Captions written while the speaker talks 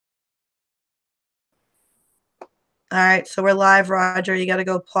All right, so we're live, Roger. You got to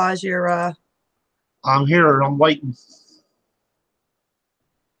go pause your. I'm here. I'm waiting.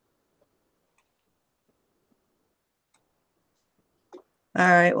 All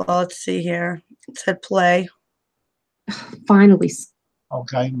right, well, let's see here. It said play. Finally.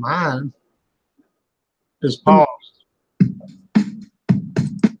 Okay, mine is paused.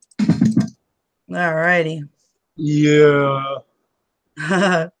 All righty. Yeah,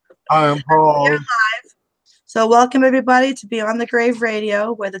 I am paused. So welcome everybody to Beyond the Grave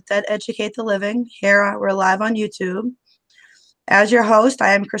Radio, where the dead educate the living. Here we're live on YouTube. As your host,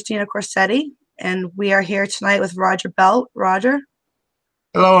 I am Christina Corsetti, and we are here tonight with Roger Belt. Roger.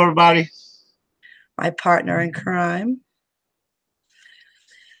 Hello, everybody. My partner in crime.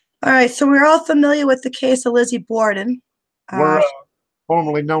 All right, so we're all familiar with the case of Lizzie Borden. We're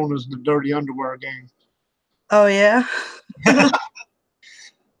formerly known as the Dirty Underwear Gang. Oh, yeah?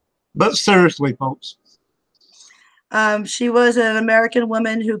 But seriously, folks. She was an American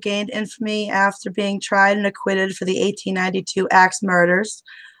woman who gained infamy after being tried and acquitted for the 1892 axe murders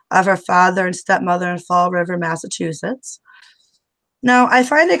of her father and stepmother in Fall River, Massachusetts. Now, I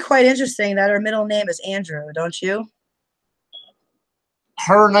find it quite interesting that her middle name is Andrew, don't you?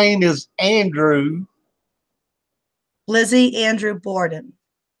 Her name is Andrew. Lizzie Andrew Borden.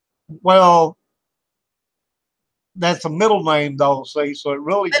 Well, that's a middle name, though, see, so it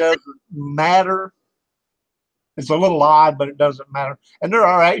really doesn't matter. It's a little odd, but it doesn't matter. And there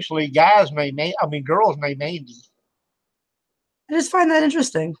are actually girls named Andy. I just find that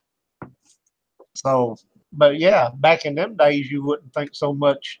interesting. So, but yeah, back in them days, you wouldn't think so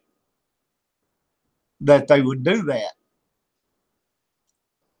much that they would do that.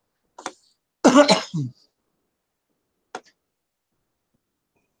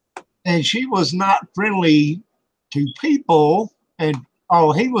 And she was not friendly to people, and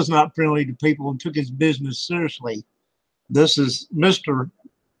he was not friendly to people and took his business seriously. This is Mr.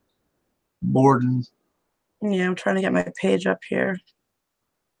 Borden. Yeah, I'm trying to get my page up here.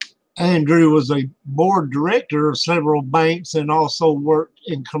 Andrew was a board director of several banks and also worked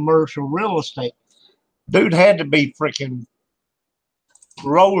in commercial real estate. Dude had to be freaking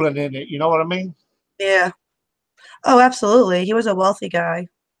rolling in it. You know what I mean? Yeah. Oh, absolutely. He was a wealthy guy.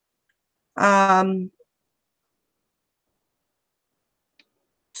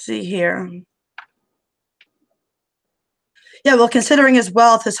 See here. Yeah, well, considering his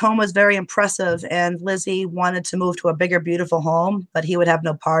wealth, his home was very impressive, and Lizzie wanted to move to a bigger, beautiful home, but he would have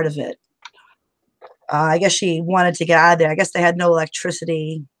no part of it. I guess she wanted to get out of there. I guess they had no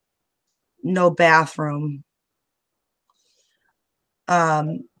electricity, no bathroom.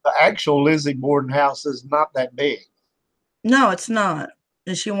 The actual Lizzie Borden house is not that big. No, it's not.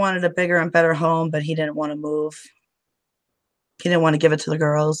 And she wanted a bigger and better home, but he didn't want to move. He didn't want to give it to the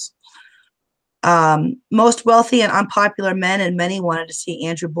girls. Most wealthy and unpopular men and many wanted to see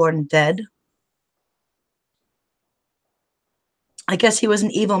Andrew Borden dead. I guess he was an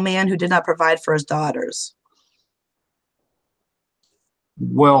evil man who did not provide for his daughters.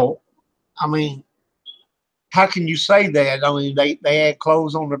 Well, I mean, how can you say that? I mean, they had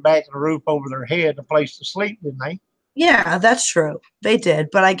clothes on the back of the roof over their head, a place to sleep, didn't they? Yeah, that's true. They did.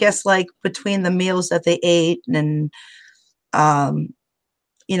 But I guess like between the meals that they ate and,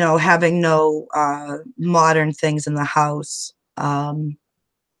 you know, having no modern things in the house,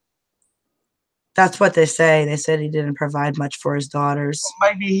 that's what they say. They said he didn't provide much for his daughters.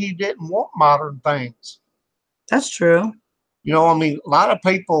 Well, maybe he didn't want modern things. That's true. You know, I mean, a lot of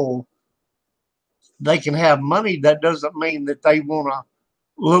people, they can have money. That doesn't mean that they want to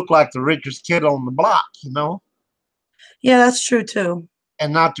look like the richest kid on the block, you know? Yeah, that's true too.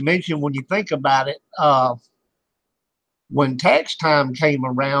 And not to mention, when you think about it, when tax time came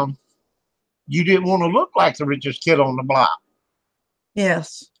around, you didn't want to look like the richest kid on the block.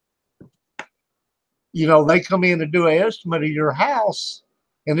 Yes. You know, they come in to do an estimate of your house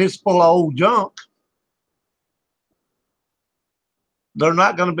and it's full of old junk. They're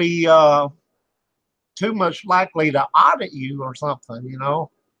not going to be too much likely to audit you or something, you know?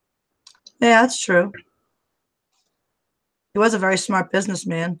 Yeah, that's true. He was a very smart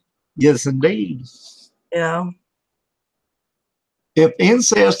businessman. Yes, indeed. You know? If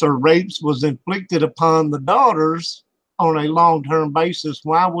incest or rapes was inflicted upon the daughters on a long-term basis,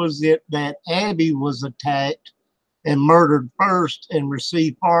 why was it that Abby was attacked and murdered first and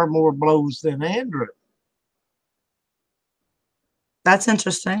received far more blows than Andrew? That's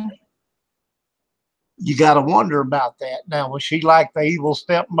interesting. You got to wonder about that. Now, was she like the evil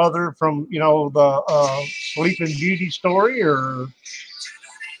stepmother from, you know, the Sleeping Beauty story, or?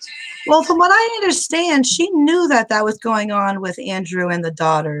 Well, from what I understand, she knew that that was going on with Andrew and the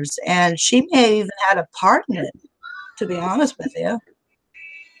daughters, and she may have even had a part in it. to be honest with you.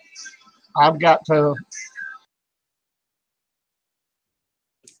 I've got to.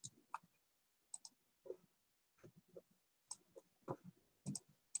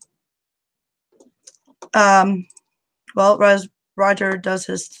 Well, Roger does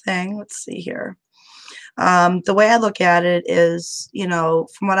his thing. Let's see here. The way I look at it is, you know,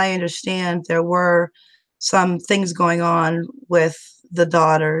 from what I understand, there were some things going on with the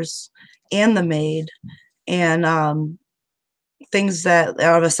daughters and the maid, and things that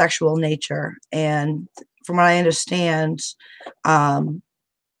are of a sexual nature. And from what I understand, um,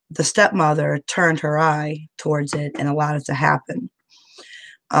 the stepmother turned her eye towards it and allowed it to happen.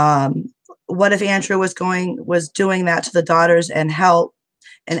 Um, what if Andrew was doing that to the daughters and help,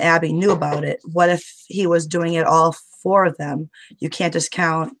 and Abby knew about it? What if he was doing it all for them? You can't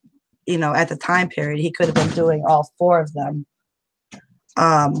discount, you know, at the time period, he could have been doing all four of them,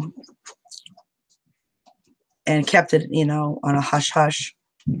 um, and kept it, you know, on a hush hush.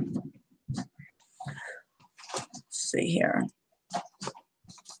 Let's see here.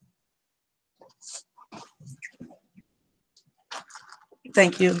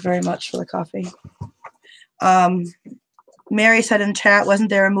 Thank you very much for the coffee. Mary said in chat, wasn't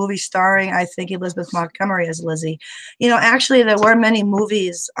there a movie starring, I think, Elizabeth Montgomery as Lizzie? You know, actually, there were many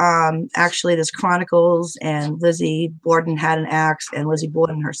movies. Actually, there's Chronicles, and Lizzie Borden had an axe, and Lizzie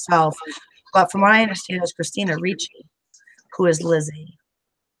Borden herself. But from what I understand, it's Christina Ricci who is Lizzie.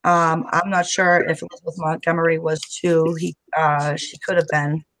 I'm not sure if Elizabeth Montgomery was too. She could have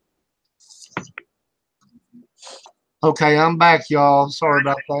been. Okay, I'm back, y'all. Sorry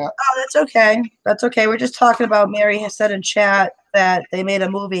about that. Oh, that's okay. That's okay. We're just talking about, Mary has said in chat that they made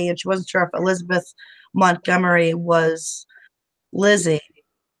a movie and she wasn't sure if Elizabeth Montgomery was Lizzie.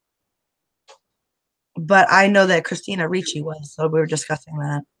 But I know that Christina Ricci was, so we were discussing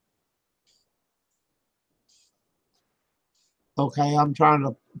that. Okay, I'm trying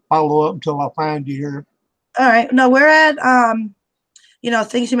to follow up until I find you here. All right. No, we're at you know,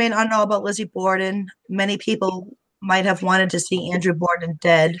 things you may not know about Lizzie Borden. Many people might have wanted to see Andrew Borden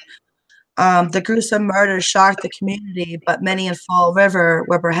dead. The gruesome murder shocked the community, but many in Fall River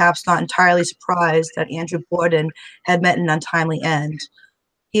were perhaps not entirely surprised that Andrew Borden had met an untimely end.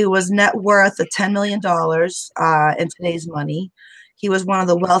 He was net worth of $10 million in today's money. He was one of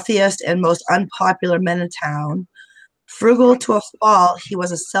the wealthiest and most unpopular men in town. Frugal to a fault, he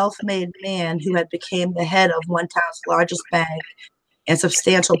was a self-made man who had become the head of one town's largest bank and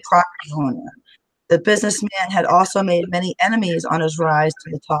substantial property owner. The businessman had also made many enemies on his rise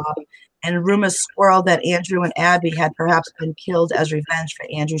to the top, and rumors swirled that Andrew and Abby had perhaps been killed as revenge for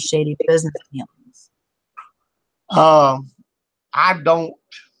Andrew's shady business dealings. I don't.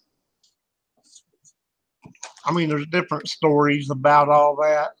 I mean, there's different stories about all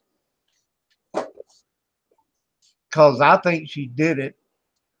that. Because I think she did it.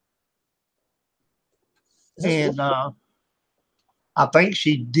 And I think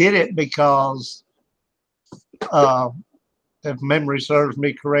she did it because, if memory serves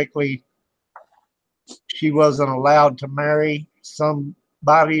me correctly, she wasn't allowed to marry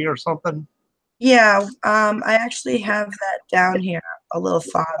somebody or something. Yeah, I actually have that down here a little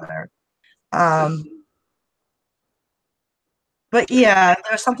farther. But yeah,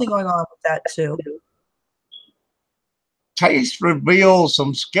 there's something going on with that too. Case reveals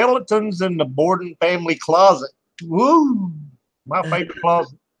some skeletons in the Borden family closet. Woo! My favorite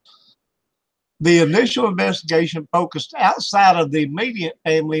closet. The initial investigation focused outside of the immediate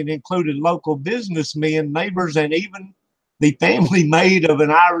family and included local businessmen, neighbors, and even the family maid of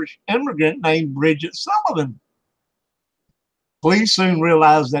an Irish immigrant named Bridget Sullivan. Police soon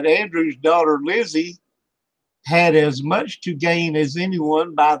realized that Andrew's daughter, Lizzie, had as much to gain as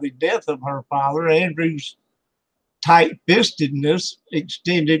anyone by the death of her father. Andrew's tight-fistedness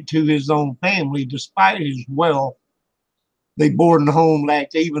extended to his own family. Despite his wealth, the Borden home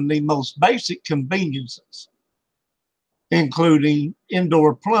lacked even the most basic conveniences, including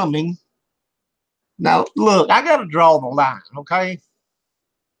indoor plumbing. Now, look, I got to draw the line, okay?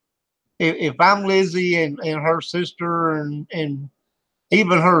 If I'm Lizzie and her sister and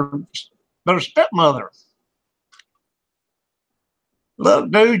even their stepmother, look,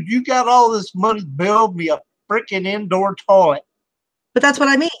 dude, you got all this money, build me a freaking indoor toilet. But that's what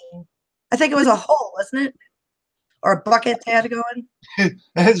I mean. I think it was a hole, wasn't it? Or a bucket they had to go in.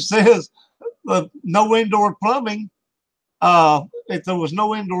 It says no indoor plumbing. If there was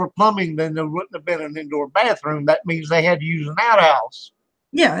no indoor plumbing, then there wouldn't have been an indoor bathroom. That means they had to use an outhouse.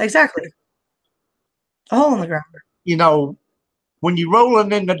 Yeah, exactly. A hole in the ground. You know, when you're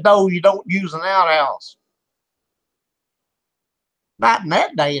rolling in the dough, you don't use an outhouse. Not in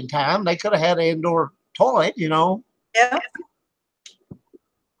that day and time. They could have had an indoor toilet, you know. Yeah.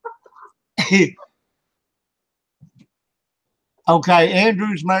 Okay,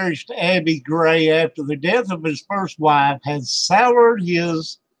 Andrew's marriage to Abby Gray after the death of his first wife had soured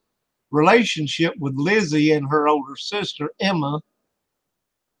his relationship with Lizzie and her older sister, Emma.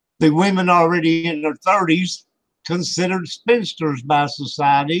 The women already in their 30s, considered spinsters by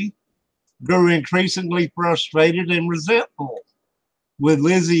society, grew increasingly frustrated and resentful, with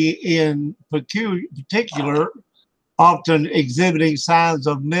Lizzie in particular often exhibiting signs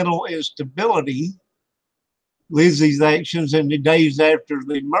of mental instability. Lizzie's actions in the days after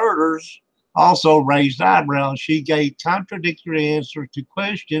the murders also raised eyebrows. She gave contradictory answers to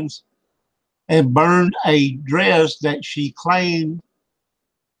questions and burned a dress that she claimed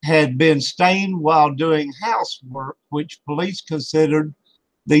had been stained while doing housework, which police considered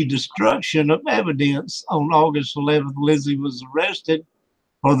the destruction of evidence. On August 11th, Lizzie was arrested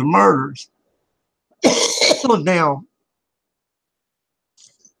for the murders. Now,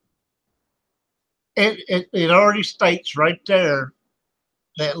 it already states right there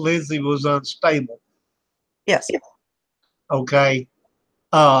that Lizzie was unstable. Yes. Okay.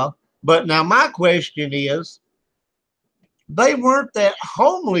 But now my question is, they weren't that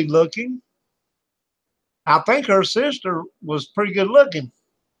homely looking. I think her sister was pretty good looking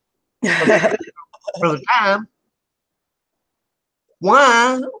for the time.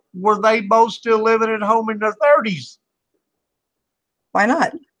 Why were they both still living at home in their 30s? Why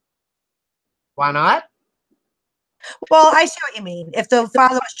not? Why not? Well, I see what you mean. If the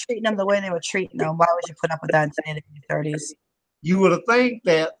father was treating them the way they were treating them, why would you put up with that in the 30s? You would have think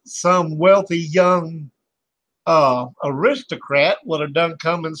that some wealthy young aristocrat would have done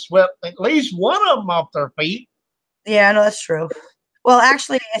come and swept at least one of them off their feet. Yeah, no, that's true. Well,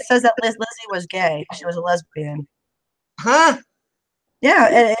 actually, it says that Lizzie was gay. She was a lesbian. Huh?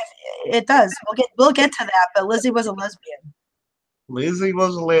 Yeah, it does. We'll get to that, but Lizzie was a lesbian. Lizzie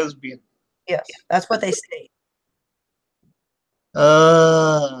was a lesbian. Yes, that's what they state.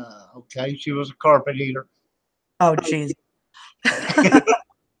 Okay, she was a carpet eater. Oh, jeez.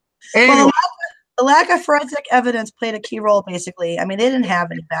 Anyway, Well, the lack of forensic evidence played a key role, basically. I mean, they didn't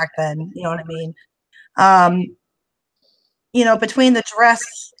have any back then. You know what I mean? Between the dress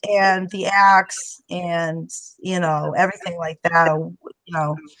and the axe and, everything like that,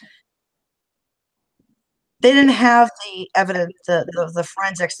 they didn't have the evidence, the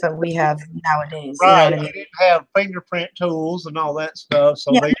forensics that we have nowadays. You know right, what I mean? they didn't have fingerprint tools and all that stuff,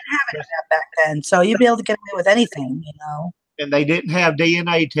 so Yeah, they didn't have any of that back then. So you'd be able to get away with anything, and they didn't have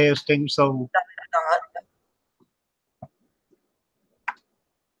DNA testing, so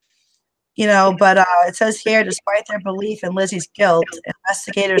But it says here, despite their belief in Lizzie's guilt,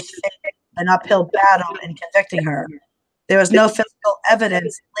 investigators faced an uphill battle in convicting her. There was no physical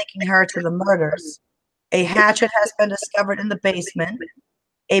evidence linking her to the murders. A hatchet has been discovered in the basement.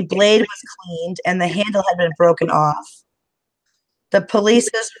 A blade was cleaned, and the handle had been broken off. The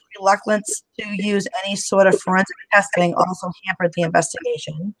police's reluctance to use any sort of forensic testing also hampered the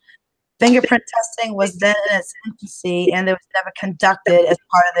investigation. Fingerprint testing was then in its infancy, and it was never conducted as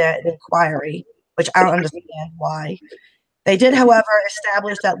part of the inquiry, which I don't understand why. They did, however,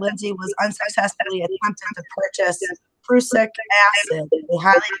 establish that Lindsay was unsuccessfully attempting to purchase prussic acid, a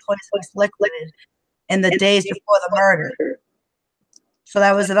highly poisonous liquid, in the days before the murder. So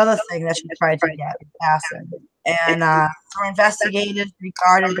that was another thing that she tried to get, acid. And her investigators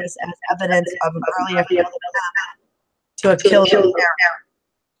regarded this as evidence of an earlier failed attempt to kill her parent.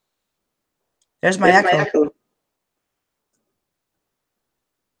 There's my echo.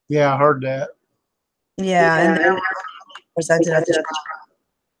 yeah, I heard that. Yeah, and they were presented at the trial.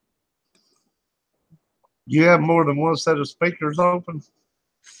 You have more than one set of speakers open?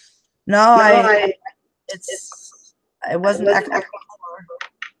 No, it wasn't echoing before.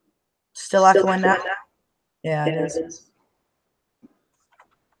 Still echoing now? Yeah, it is.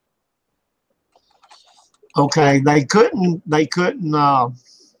 Okay, they couldn't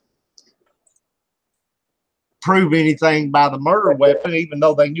prove anything by the murder weapon, even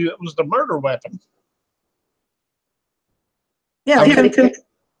though they knew it was the murder weapon. Yeah, they couldn't.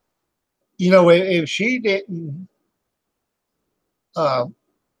 If she didn't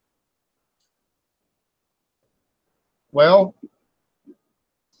well,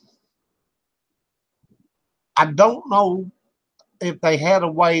 I don't know if they had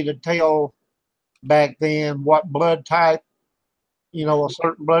a way to tell back then what blood type, a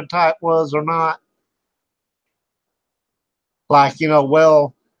certain blood type was or not. Like,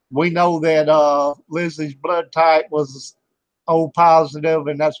 well, we know that Lizzie's blood type was O positive,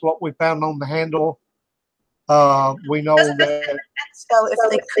 and that's what we found on the handle. We know that. So if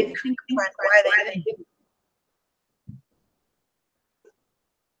they couldn't fingerprint, why they didn't?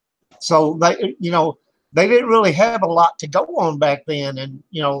 So they didn't really have a lot to go on back then, and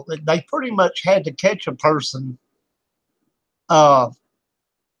they pretty much had to catch a person.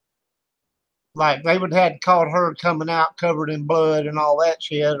 Like they would have caught her coming out covered in blood and all that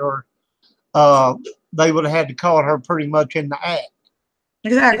shit, or they would have had to caught her pretty much in the act.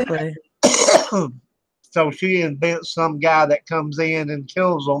 Exactly. So she invents some guy that comes in and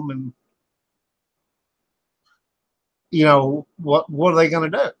kills them, and what are they going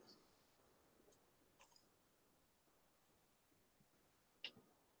to do?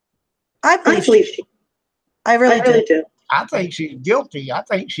 I believe she. I really do. I think she's guilty. I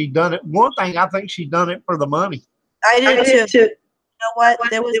think she done it. One thing, I think she done it for the money. I did too. You know what?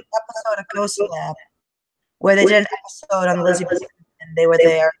 There was an episode of Ghost Lab where they did an episode on Lizzie Borden, and they were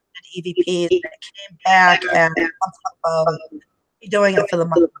there, and EVPs, and they came back and doing it for the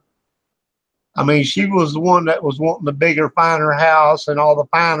money. I mean, she was the one that was wanting the bigger, finer house and all the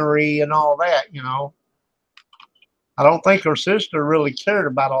finery and all that, I don't think her sister really cared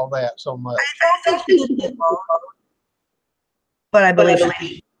about all that so much. I think she did, but I believe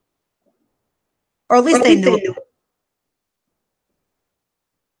she, or at least they knew it.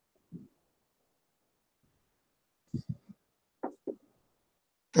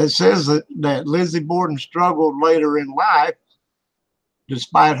 It says that Lizzie Borden struggled later in life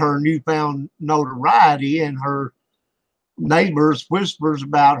despite her newfound notoriety and her neighbors' whispers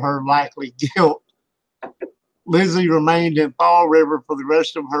about her likely guilt. Lizzie remained in Fall River for the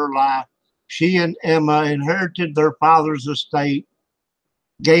rest of her life. She and Emma inherited their father's estate,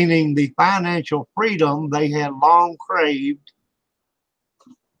 gaining the financial freedom they had long craved.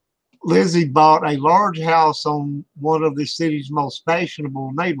 Lizzie bought a large house on one of the city's most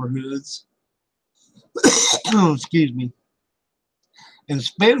fashionable neighborhoods, excuse me, and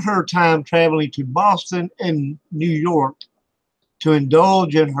spent her time traveling to Boston and New York to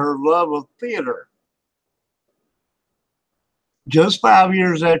indulge in her love of theater. Just 5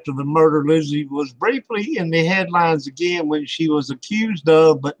 years after the murder, Lizzie was briefly in the headlines again when she was accused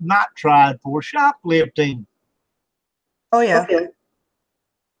of, but not tried for, shoplifting. Oh, yeah. Okay.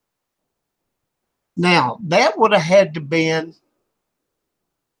 Now, that would have had to been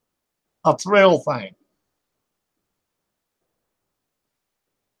a thrill thing.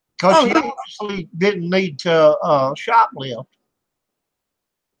 Because she obviously didn't need to shoplift.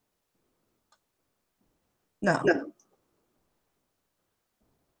 No.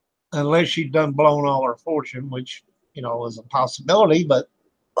 Unless she'd done blown all her fortune, which, is a possibility, but.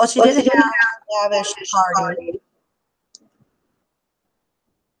 Well, she did have a lavish party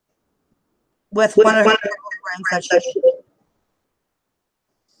with one of her friends that she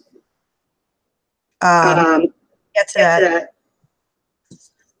get to that.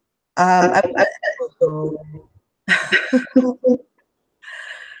 I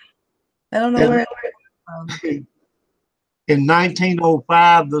don't know where. In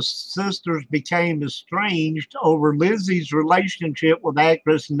 1905, the sisters became estranged over Lizzie's relationship with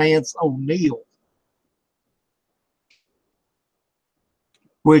actress Nance O'Neill,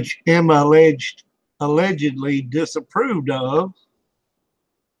 which Emma allegedly disapproved of.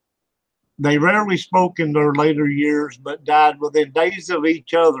 They rarely spoke in their later years, but died within days of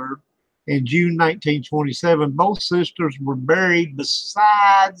each other. In June 1927, both sisters were buried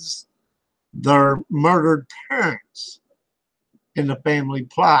besides their murdered parents in the family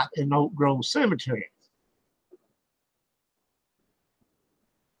plot in Oak Grove Cemetery.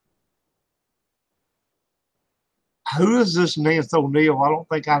 Who is this Nance O'Neill? I don't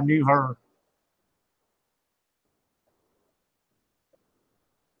think I knew her.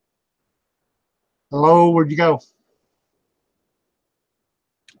 Hello, where'd you go?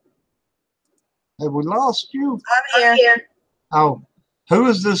 Have we lost you? I'm here. Oh, who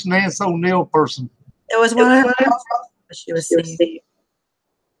is this Nance O'Neill person? It was one of her she was seeing.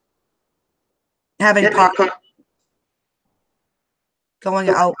 Having party. Going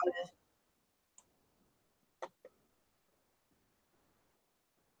out.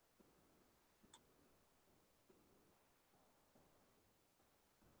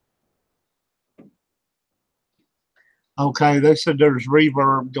 Okay, they said there's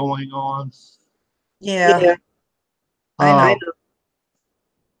reverb going on. Yeah. I know.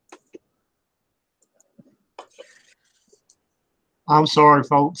 I'm sorry,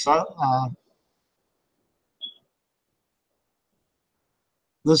 folks.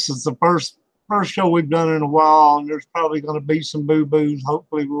 This is the first show we've done in a while, and there's probably going to be some boo-boos.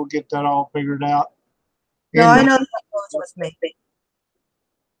 Hopefully, we'll get that all figured out. No, I know that goes with me.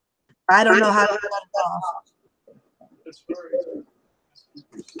 I don't know how to cut it off.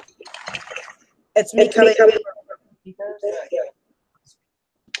 It's me coming.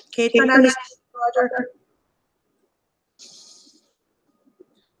 Can you turn down this, Roger?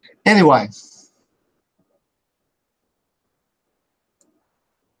 Anyway,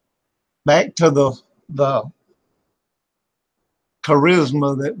 back to the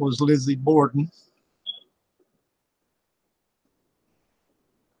charisma that was Lizzie Borden.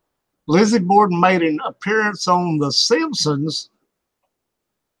 Lizzie Borden made an appearance on The Simpsons.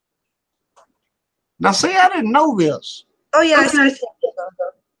 Now, see, I didn't know this. Oh yeah, I see. It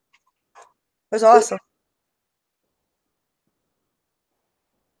was awesome.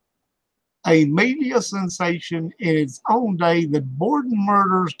 A media sensation in its own day, the Borden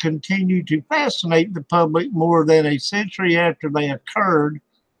murders continue to fascinate the public more than a century after they occurred.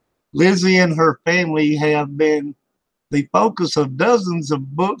 Lizzie and her family have been the focus of dozens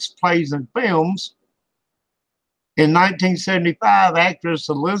of books, plays, and films. In 1975, actress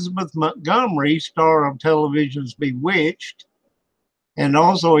Elizabeth Montgomery, star of television's Bewitched, and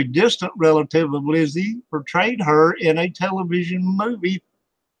also a distant relative of Lizzie, portrayed her in a television movie.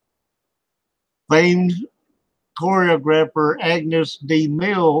 Famed choreographer Agnes D.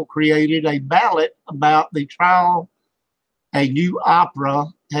 Mill created a ballad about the trial. A new opera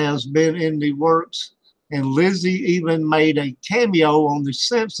has been in the works, and Lizzie even made a cameo on The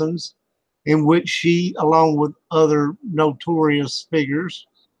Simpsons, in which she, along with other notorious figures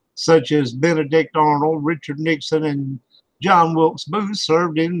such as Benedict Arnold, Richard Nixon, and John Wilkes Booth,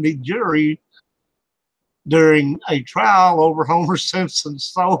 served in the jury during a trial over Homer Simpson's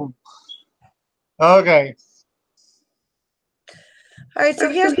soul. Okay. All right, so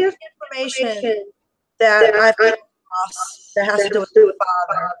here's the information that I've come across that has to do with the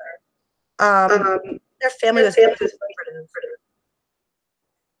father. Their family was very conservative.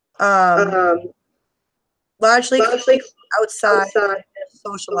 Largely outside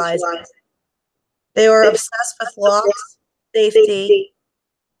socializing. They were obsessed with locks, safety,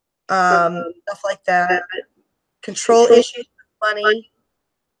 stuff like that. Control issues with money.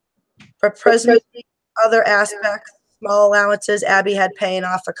 For present other aspects, small allowances Abby had paying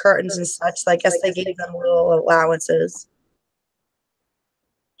off for curtains and such. So I guess they gave them little allowances.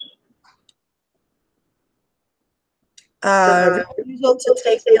 Refusal to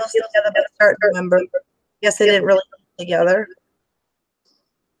take meals together with certain members. Guess they didn't really eat together.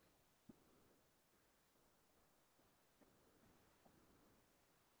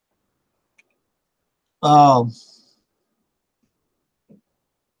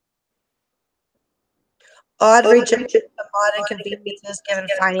 Odd rejection of modern conveniences given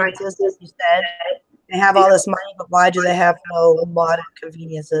finances, as you said. They have all this money, but why do they have no modern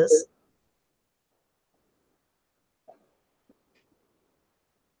conveniences?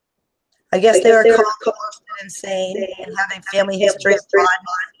 I guess they were called insane and having family history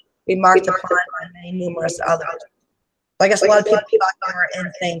remarked upon by many numerous others. So I guess a lot of people thought they were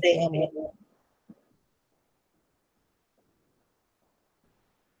insane family.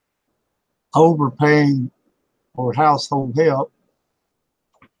 Overpaying for household help,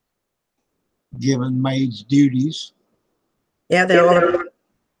 given maids duties. Yeah, they were.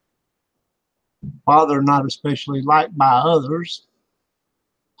 Father not especially liked by others.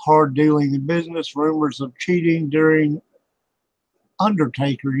 Hard dealing in business, rumors of cheating during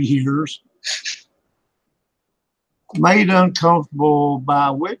undertaker years. Made uncomfortable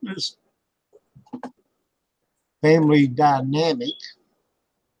by witness family dynamic.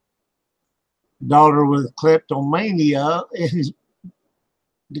 Daughter with kleptomania is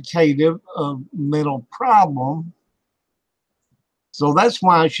indicative of mental problem. So that's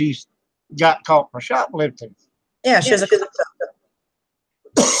why she got caught for shoplifting. Yeah, she was a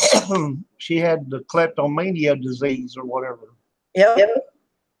she had the kleptomania disease or whatever. Yep.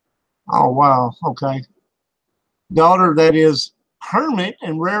 Oh, wow. Okay. Daughter that is hermit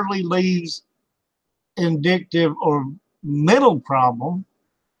and rarely leaves indicative or mental problem.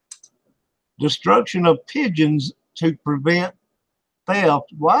 Destruction of pigeons to prevent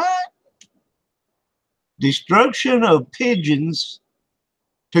theft. What? Destruction of pigeons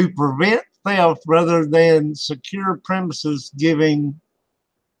to prevent theft rather than secure premises, giving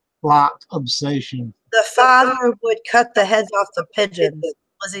lock obsession. The father would cut the heads off the pigeons,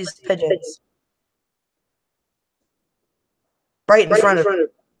 Lizzie's pigeons, right in front of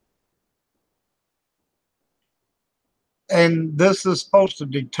her. And this is supposed to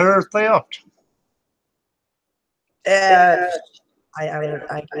deter theft? I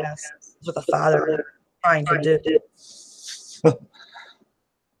guess that's what the father was trying to do.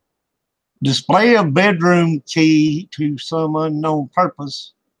 Display a bedroom key to some unknown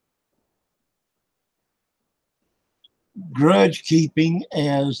purpose. Grudge keeping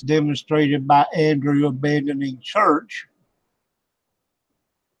as demonstrated by Andrew abandoning church.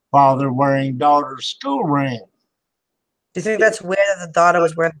 father wearing daughter's school ring. Do you think that's weird that the daughter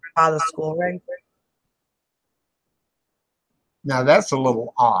was wearing the father's school ring? Now that's a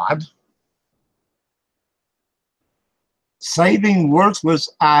little odd. Saving worthless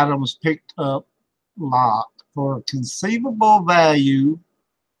items picked up locked for conceivable value,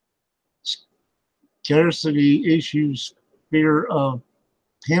 scarcity issues, fear of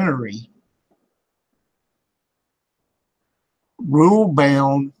penury. Rule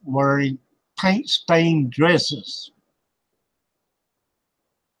bound wearing paint stained dresses.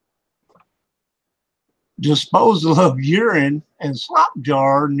 Disposal of urine and slop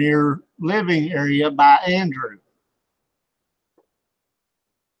jar near living area by Andrew.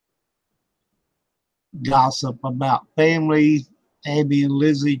 Gossip about family. Abby and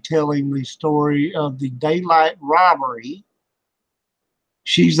Lizzie telling the story of the daylight robbery.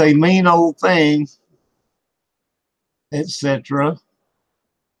 She's a mean old thing, etc.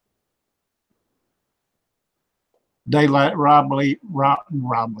 Daylight robbery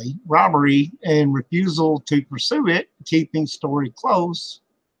and refusal to pursue it, keeping story close,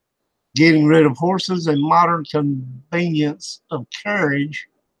 getting rid of horses and modern convenience of carriage,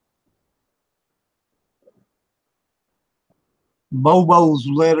 Bobo's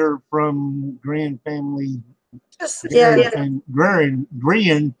letter from Grand family, and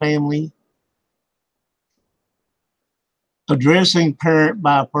Grian family, addressing parent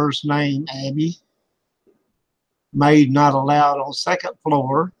by first name, Abby, maid not allowed on second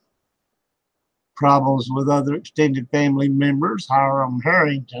floor, problems with other extended family members, Hiram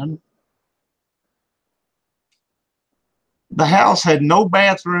Harrington. The house had no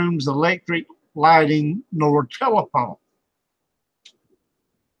bathrooms, electric lighting, nor telephone.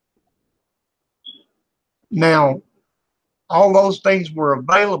 Now, all those things were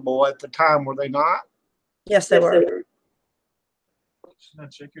available at the time, were they not? Yes, they were.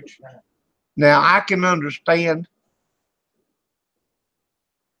 Now, I can understand,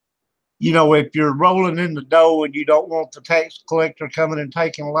 you know, if you're rolling in the dough and you don't want the tax collector coming and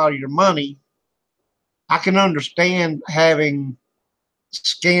taking a lot of your money, I can understand having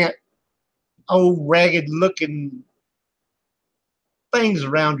scant, old, ragged-looking things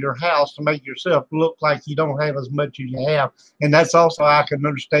around your house to make yourself look like you don't have as much as you have. And that's also, I can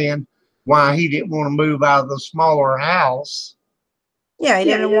understand why he didn't want to move out of the smaller house. Yeah, he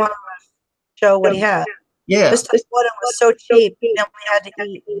didn't want to show what he had. Yeah. Mr. Borden was so cheap, you know, we had to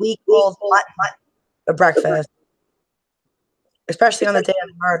eat week-old mutton for breakfast, especially on the day of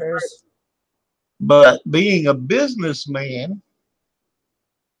the murders. But being a businessman,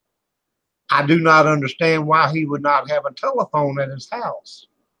 I do not understand why he would not have a telephone at his house.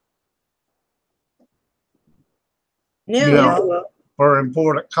 Yeah, you know, for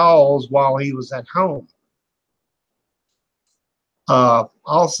important calls while he was at home.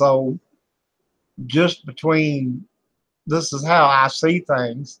 Also, just between, this is how I see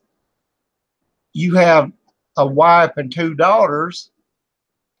things. You have a wife and two daughters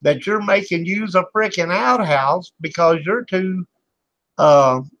that you're making use a freaking outhouse because you're too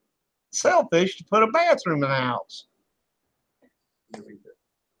selfish to put a bathroom in the house.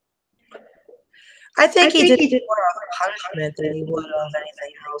 I think he did more of a punishment than he would of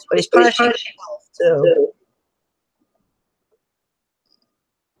anything else, but he's punishing himself too.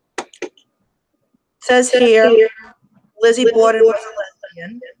 It says here, Lizzie Borden was a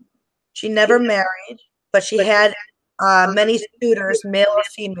lesbian. She never married, but she had many suitors, male or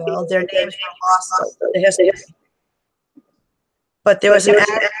female. Their names were lost to history. But there was an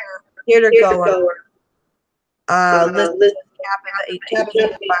actor, theater goer, Lizzie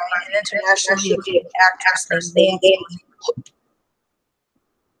captivated by an internationally acclaimed actress named Nancy.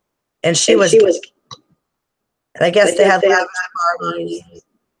 And she was, and I guess they had lavish parties.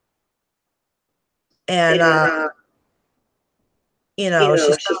 And, you know, she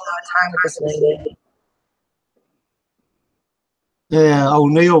spent a lot of time with this lady. Yeah,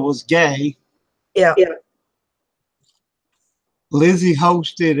 O'Neill was gay. Yeah. Lizzie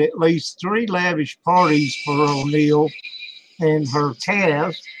hosted at least 3 lavish parties for O'Neill and her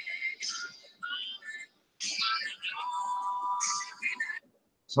cast.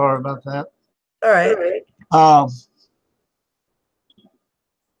 Sorry about that. All right.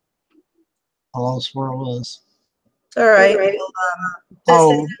 I lost where I was. All right.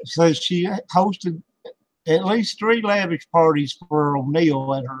 So she hosted at least 3 lavish parties for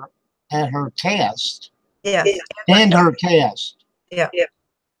O'Neill at her cast. Yeah. And her cast. Yeah.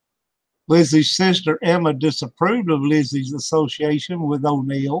 Lizzie's sister Emma disapproved of Lizzie's association with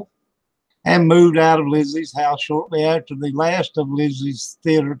O'Neill and moved out of Lizzie's house shortly after the last of Lizzie's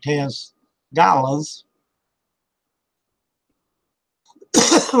theater cast galas.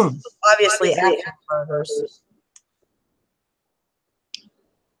 Obviously after murders.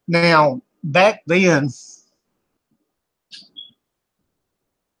 Now, back then,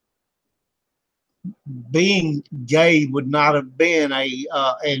 being gay would not have been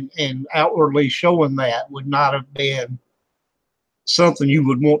and outwardly showing that would not have been something you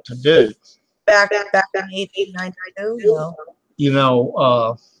would want to do. Back in 1892, no. You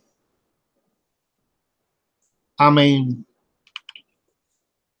know, I mean,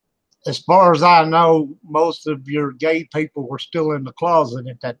 as far as I know, most of your gay people were still in the closet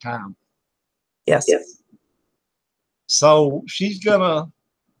at that time. Yes. So she's gonna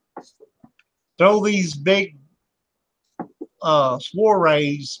throw these big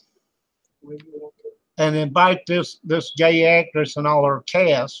soirees and invite this gay actress and all her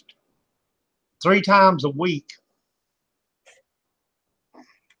cast 3 times a week.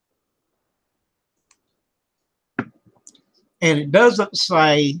 And it doesn't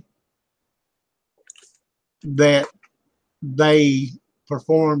say that they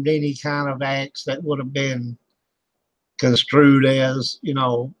performed any kind of acts that would have been construed as, you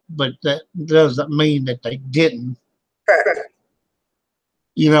know, but that doesn't mean that they didn't. Correct.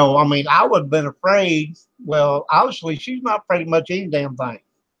 You know, I mean, I would have been afraid. Well, obviously, she's not afraid of much any damn thing.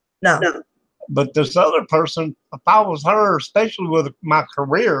 No. But this other person, if I was her, especially with my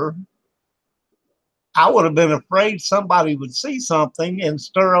career, I would have been afraid somebody would see something and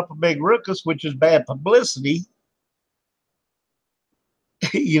stir up a big ruckus, which is bad publicity.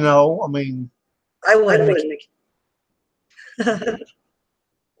 You know, I mean, I wouldn't.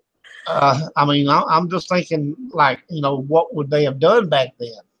 I mean, I'm just thinking, like, you know, what would they have done back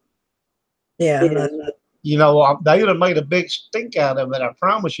then? Yeah. You know, they would have made a big stink out of it. I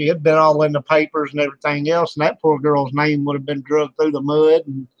promise you, it'd been all in the papers and everything else, and that poor girl's name would have been dragged through the mud,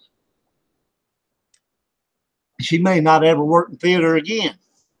 and she may not ever work in theater again.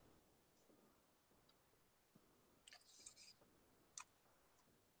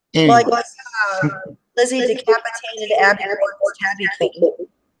 Anyway. Like Lizzie decapitated Abby Borden's tabby kitten.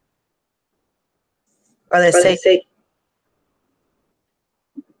 Or they say.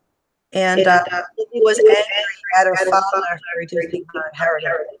 And Lizzie was angry at her father for reducing her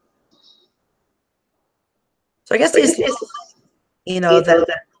inheritance. So I guess these, you know,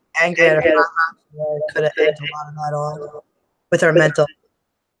 that angry at her father could have egged a lot of that on with her mental,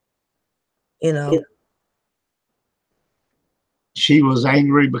 you know. She was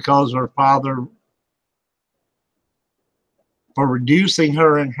angry because her father for reducing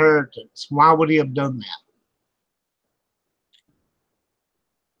her inheritance. Why would he have done that?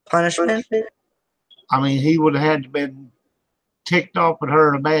 Punishment? I mean, he would have had to been ticked off at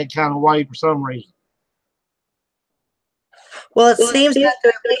her in a bad kind of way for some reason. Well, it seems that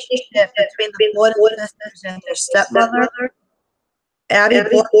the relationship between the Borden sisters and their stepmother, Abby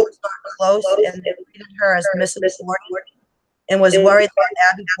Borden, was not close, and they treated her as Mrs. Borden, and was worried that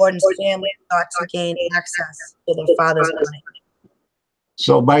Abby Borden's family sought to gain access to their father's money.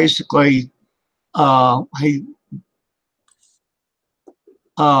 So basically, he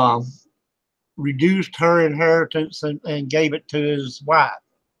reduced her inheritance and gave it to his wife.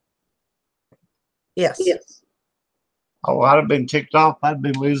 Yes. Oh, I'd have been ticked off. I'd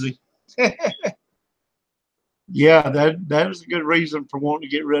been Lizzie. Yeah, that is a good reason for wanting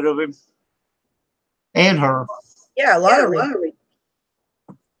to get rid of him and her. Yeah, a lot of reasons.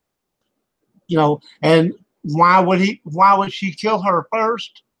 You know, and why would she kill her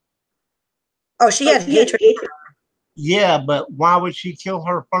first? Oh, she had hatred. Yeah, but why would she kill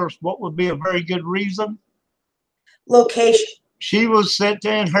her first? What would be a very good reason? Location. She was set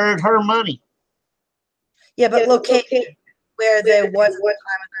to inherit her money. Yeah, but location where there was at the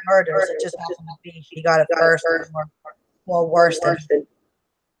time of the murders, it just happened to be she got it first, or worse than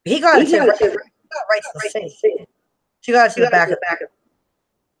he got it to right to the safe. She got it to the back of the back.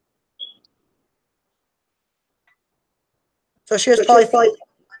 So she was probably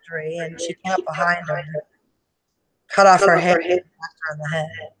injury, and she came up behind her and cut off her head and knocked her in the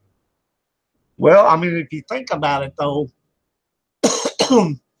head. Well, I mean, if you think about it, though,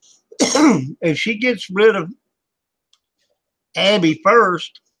 if she gets rid of Abby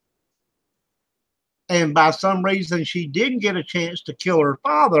first, and by some reason she didn't get a chance to kill her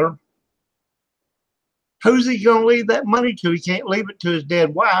father, who's he going to leave that money to? He can't leave it to his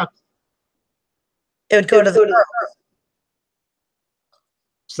dead wife. It would go to the girl.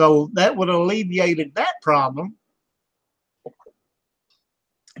 So that would have alleviated that problem.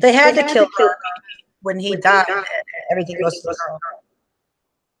 They had to kill her when he died. Everything goes to the girl.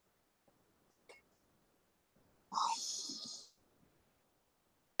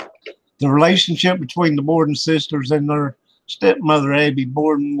 The relationship between the Borden sisters and their stepmother, Abby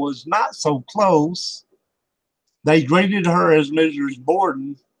Borden, was not so close. They greeted her as Mrs.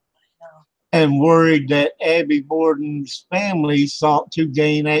 Borden and worried that Abby Borden's family sought to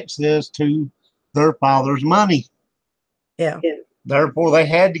gain access to their father's money. Yeah. Therefore, they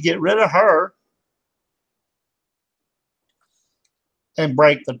had to get rid of her and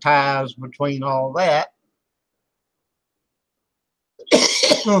break the ties between all that.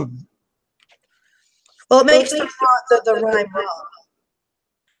 Well, it makes the rhyme wrong.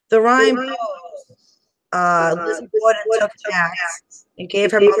 The rhyme goes, Lizzie Borden took an axe and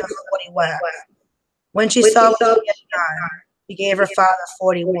gave her mother 40 whacks. When she saw what she had done, she gave her father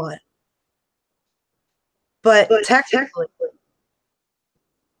 41. But technically,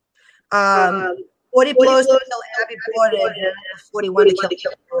 40 blows to kill Abby Borden and 41 to kill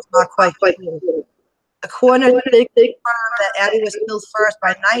Hitler was not quite true. According to the that Abby was killed first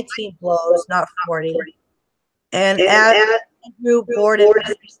by 19 blows, not 40. And Andrew Borden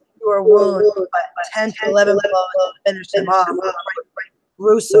to her wound, but 10 to 11 blows to finish him off.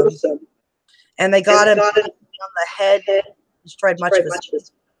 Gruesome. And they got him on the head, destroyed much of his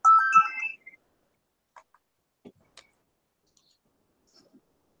face.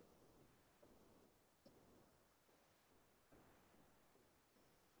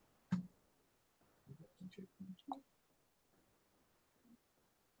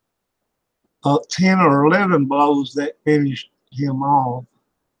 10 or 11 blows that finished him off.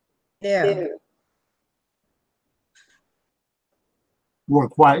 Yeah. Were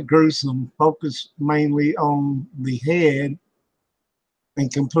quite gruesome, focused mainly on the head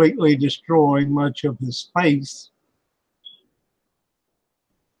and completely destroying much of his face.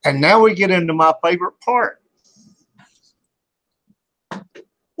 And now we get into my favorite part.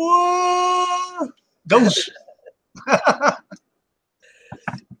 Whoa! Ghost.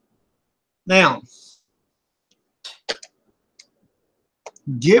 Now,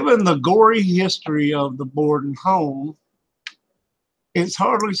 given the gory history of the Borden home, it's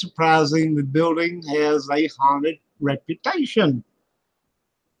hardly surprising the building has a haunted reputation.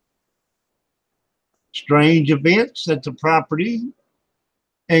 Strange events at the property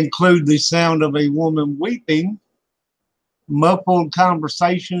include the sound of a woman weeping, muffled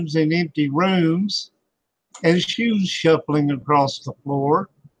conversations in empty rooms, and shoes shuffling across the floor.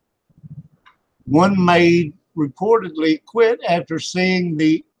 One maid reportedly quit after seeing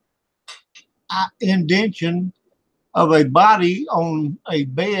the indentation of a body on a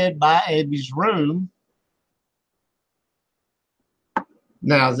bed by Abby's room.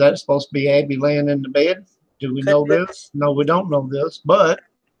 Now, is that supposed to be Abby laying in the bed? Do we know this? No, we don't know this, but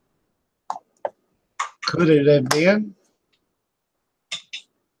could it have been?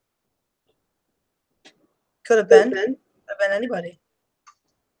 Could have been. Could have been anybody.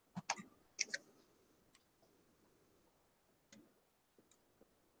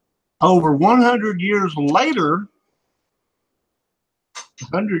 Over 100 years later,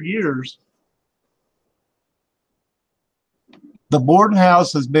 100 years, the Borden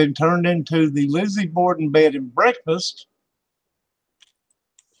house has been turned into the Lizzie Borden Bed and Breakfast.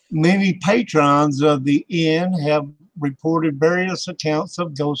 Many patrons of the inn have reported various accounts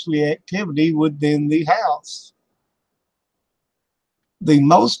of ghostly activity within the house. The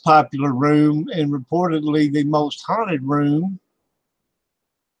most popular room, and reportedly the most haunted room,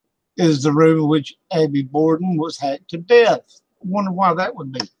 is the room in which Abby Borden was hacked to death. I wonder why that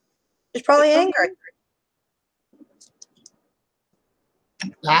would be. She's probably angry.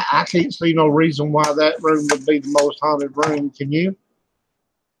 I can't see no reason why that room would be the most haunted room. Can you?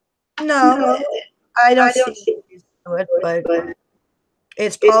 No, I don't see it, but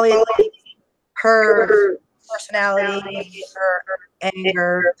it's probably her personality, her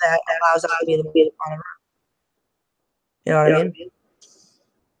anger that allows us to be the most haunted room. You know what I mean?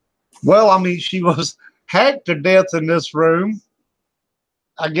 Well, I mean, she was hacked to death in this room.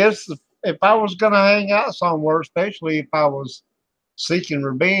 I guess if I was going to hang out somewhere, especially if I was seeking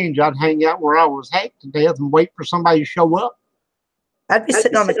revenge, I'd hang out where I was hacked to death and wait for somebody to show up. I'd be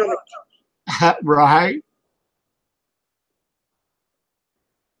sitting on the couch. Right.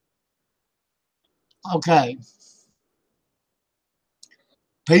 Okay.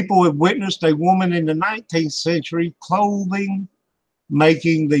 People have witnessed a woman in the 19th century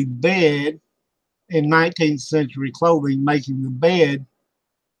making the bed, in 19th century clothing, making the bed.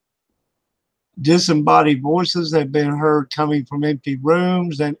 Disembodied voices have been heard coming from empty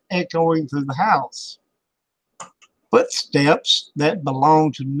rooms and echoing through the house. Footsteps that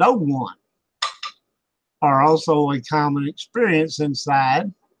belong to no one are also a common experience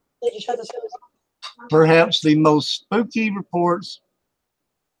inside. Perhaps the most spooky reports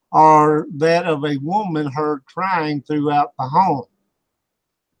or that of a woman heard crying throughout the home.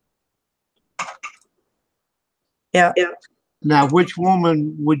 Yeah. Now, which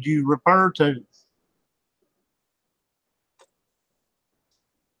woman would you refer to?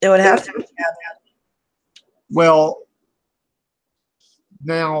 It would have to be. Well,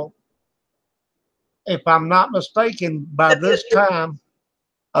 now, if I'm not mistaken, by this time,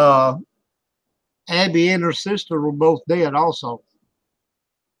 Abby and her sister were both dead also.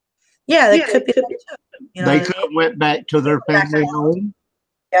 Yeah, that could be. You know They what could I have mean? went back to their family home,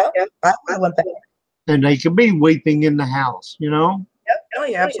 Yeah, I would have went back. and they could be weeping in the house, you know? Yep. Oh,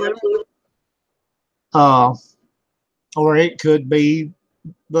 yeah, absolutely. Uh, or it could be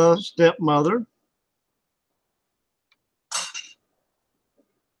the stepmother.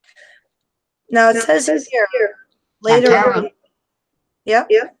 Now it says here later. Yeah.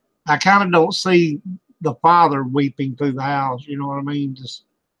 I kind of don't see the father weeping through the house, you know what I mean? Just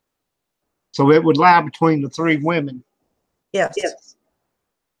so it would lie between the three women. Yes.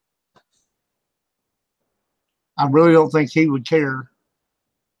 I really don't think he would care.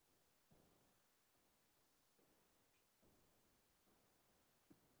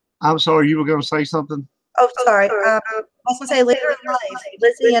 I'm sorry, you were going to say something? Oh, sorry. I was going to say later in life,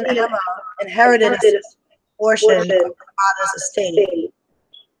 Lizzie and Emma inherited a portion of their father's estate,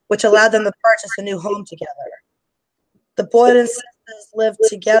 which allowed them to purchase a new home together. The Borden sisters lived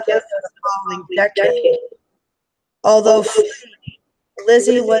together for the following decade. Although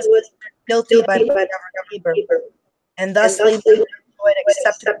Lizzie was guilty by the neighbor, and thusly enjoyed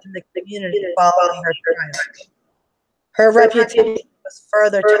acceptance in the community following her trial. Her reputation was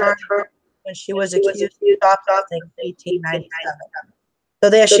further tarnished when she was accused of shoplifting in 1897. So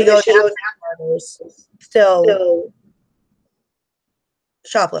there she goes, after murders, still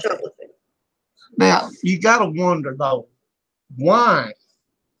shoplifting. Now, you got to wonder, though, why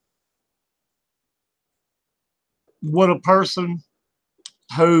would a person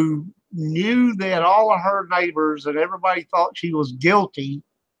who knew that all of her neighbors and everybody thought she was guilty,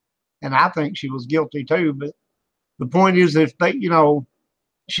 and I think she was guilty too, but the point is, if they,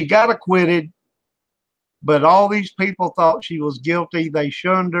 she got acquitted, but all these people thought she was guilty, they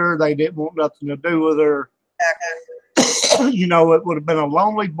shunned her, they didn't want nothing to do with her. It would have been a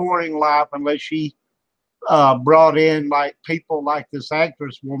lonely, boring life unless she brought in like people like this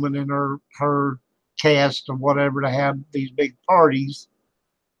actress woman in her cast or whatever to have these big parties.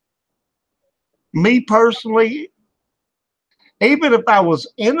 Me personally, even if I was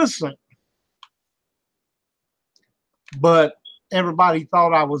innocent, but everybody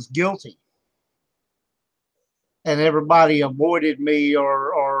thought I was guilty and everybody avoided me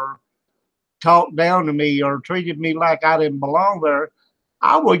or talked down to me or treated me like I didn't belong there,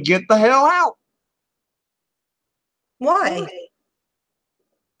 I would get the hell out. Why?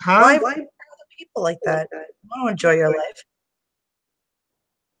 Huh? Why are people like that? You want to enjoy your life.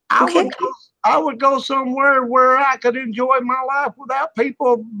 I would go somewhere where I could enjoy my life without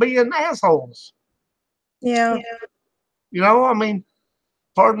people being assholes. Yeah. I mean,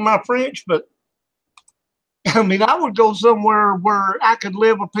 pardon my French, but I mean, I would go somewhere where I could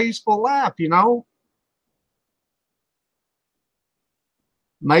live a peaceful life,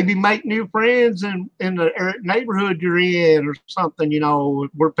 Maybe make new friends in the neighborhood you're in or something,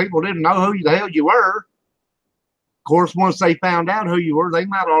 where people didn't know who the hell you were. Of course, once they found out who you were, they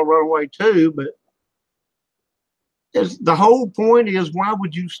might all run away too, but the whole point is, why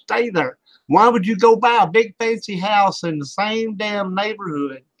would you stay there? Why would you go buy a big fancy house in the same damn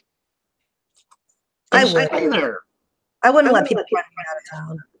neighborhood? I would stay there. I wouldn't let people run me out of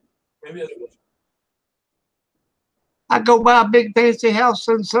town. I'd go buy a big fancy house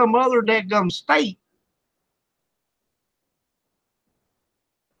in some other dadgum state.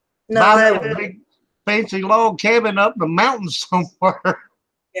 No, buy I a wouldn't. big fancy log cabin up in the mountains somewhere.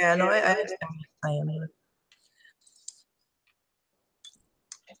 Yeah, no, I understand. I am.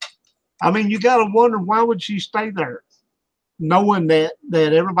 I mean, you got to wonder, why would she stay there, knowing that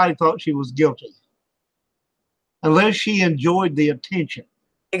everybody thought she was guilty, unless she enjoyed the attention.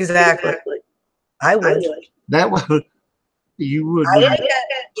 Exactly. I would. That was you would. I didn't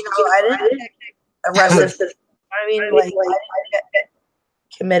get arrested. I mean, like, I didn't get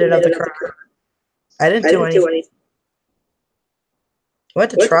committed of the crime. I didn't do anything. I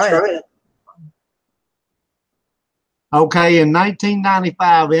went to trial. Okay, in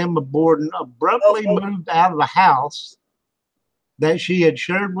 1995, Emma Borden abruptly moved out of the house that she had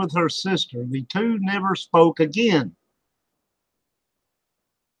shared with her sister. The two never spoke again.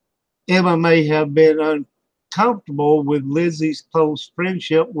 Emma may have been uncomfortable with Lizzie's close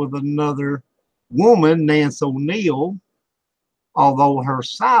friendship with another woman, Nance O'Neill, although her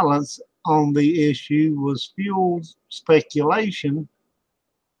silence on the issue was fueled speculation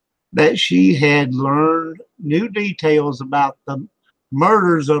that she had learned new details about the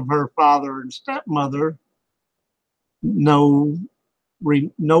murders of her father and stepmother. No,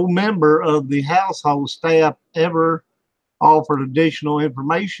 no member of the household staff ever offered additional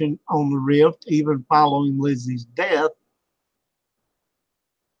information on the rift, even following Lizzie's death.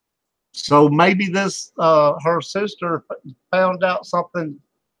 So maybe this, her sister found out something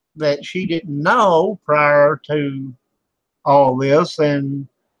that she didn't know prior to all this and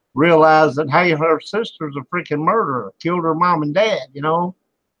realized that, hey, her sister's a freaking murderer, killed her mom and dad, you know?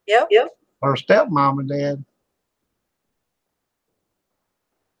 Yep. Her stepmom and dad.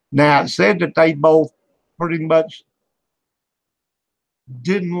 Now, it said that they both pretty much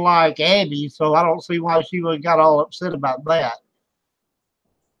didn't like Abby, so I don't see why she would have got all upset about that.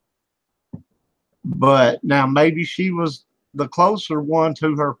 But now maybe she was the closer one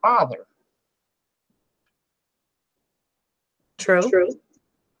to her father. True.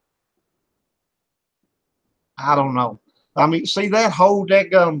 I don't know. I mean, see, that whole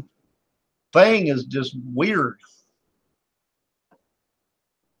daggum thing is just weird.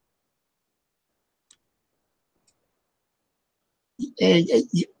 And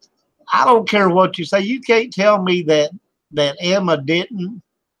I don't care what you say. You can't tell me that Emma didn't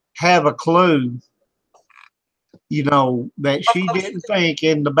have a clue, you know, that she didn't think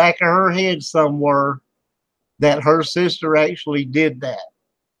in the back of her head somewhere that her sister actually did that.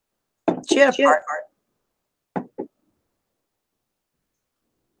 She had a part.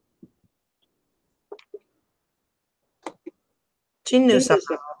 She knew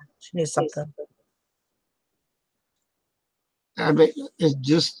something. She knew something. I mean, it's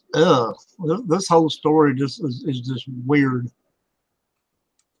just, this whole story just is just weird.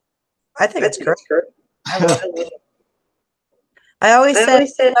 I think it's great. I always said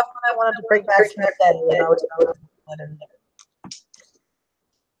stuff when I wanted to bring back from the dead, you know, to put in there.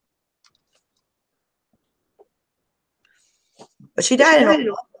 But she died.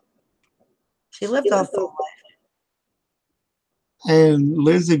 She lived a full life. And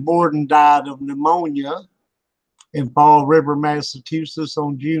Lizzie Borden died of pneumonia in Fall River, Massachusetts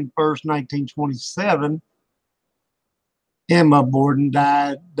on June 1st, 1927. Emma Borden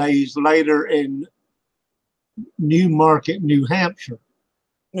died days later in Newmarket, New Hampshire.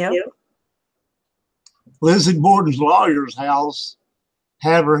 Yep. Lizzie Borden's lawyer's house,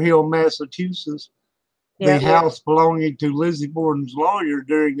 Haverhill, Massachusetts, the house belonging to Lizzie Borden's lawyer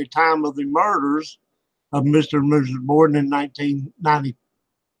during the time of the murders of Mr. and Mrs. Borden in 1990.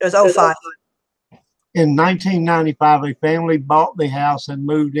 It was 05. In 1995, a family bought the house and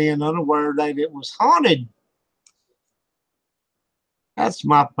moved in unaware that it was haunted. That's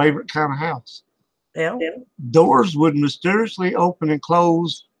my favorite kind of house. Yeah. Doors would mysteriously open and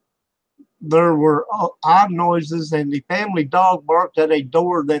close. There were odd noises, and the family dog barked at a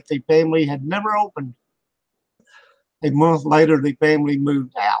door that the family had never opened. A month later, the family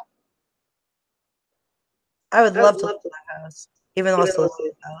moved out. I would love to live in that house, even though it's a little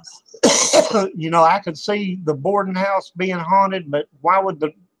house. You know, I could see the Borden house being haunted, but why would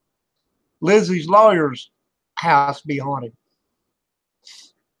the Lizzie's lawyer's house be haunted?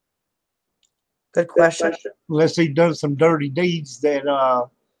 Good question. Unless he'd done some dirty deeds that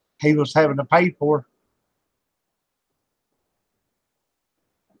he was having to pay for.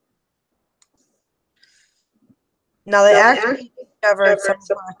 Now, they actually discovered some of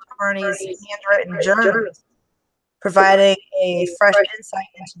the attorney's handwritten journals, providing a fresh insight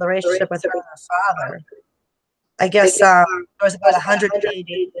into the relationship with her and her father. I guess there was about 100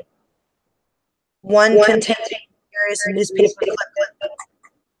 pages. One contained various newspaper clippings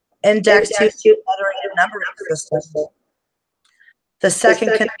indexed to lettering and numbering system. The second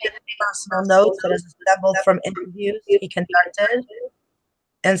contained personal notes that is assembled from interviews he conducted,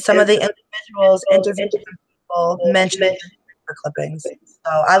 and some of the individuals interviewed people mentioned newspaper clippings.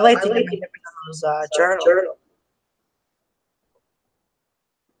 So I like to get those journals.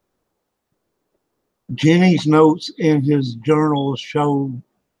 Jenny's notes in his journal show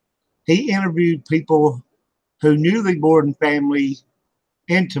he interviewed people who knew the Borden family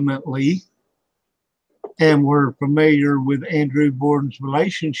intimately and were familiar with Andrew Borden's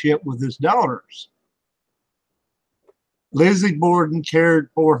relationship with his daughters. Lizzie Borden cared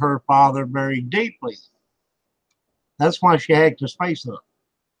for her father very deeply. That's why she hacked his face up.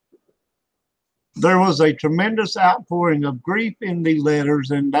 There was a tremendous outpouring of grief in the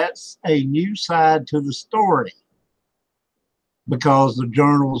letters, and that's a new side to the story. Because the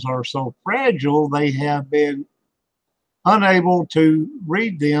journals are so fragile, they have been unable to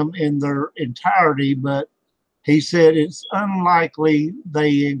read them in their entirety, but He said it's unlikely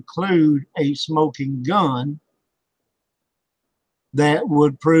they include a smoking gun that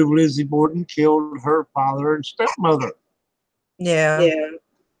would prove Lizzie Borden killed her father and stepmother. Yeah.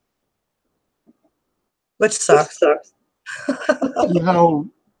 Which sucks. You know,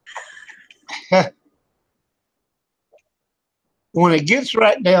 when it gets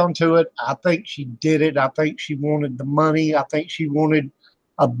right down to it, I think she did it. I think she wanted the money. I think she wanted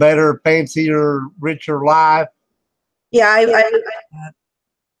a better, fancier, richer life. Yeah, I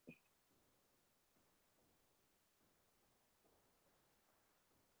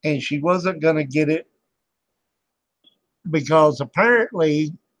And she wasn't going to get it because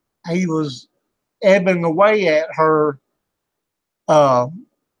apparently he was ebbing away at her uh,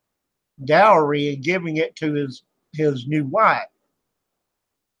 dowry and giving it to his new wife.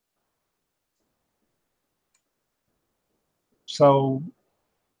 So,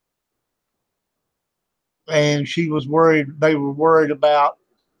 and she was worried, they were worried about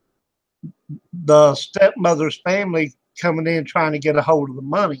the stepmother's family coming in trying to get a hold of the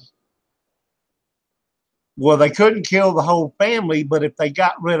money. Well, they couldn't kill the whole family, but if they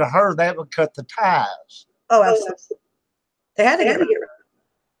got rid of her, that would cut the ties. Oh, absolutely. They had to get rid of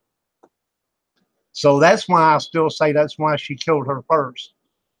her. So that's why I still say that's why she killed her first.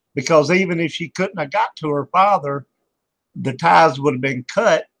 Because even if she couldn't have got to her father, the ties would have been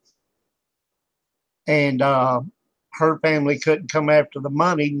cut, and her family couldn't come after the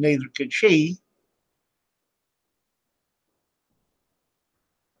money, neither could she.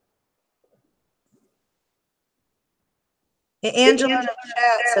 Angela in the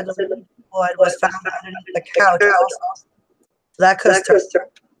chat said the Lizzie Borden was found underneath the couch also. So that could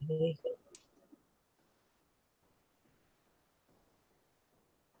start.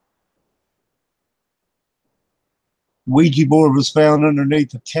 Ouija board was found underneath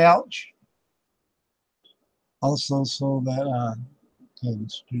the couch. Also, so that can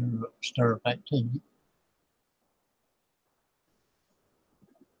stir up activity.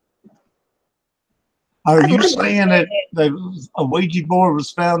 Are you saying that a Ouija board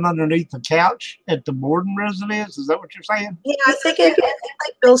was found underneath the couch at the Borden residence? Is that what you're saying? Yeah, I think like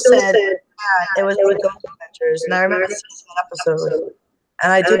Bill said, it was in Ghost Adventures, and I remember seeing an episode,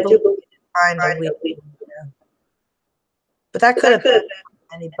 and I do believe they find a Ouija board. Yeah. But that could have been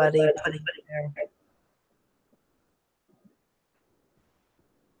anybody putting it there.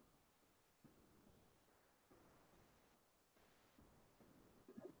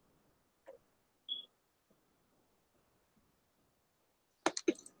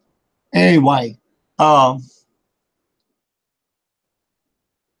 Anyway, now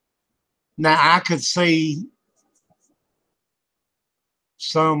I could see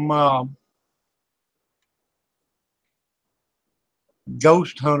some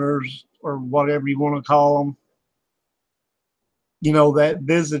ghost hunters or whatever you want to call them, you know, that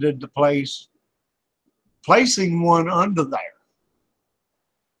visited the place, placing one under there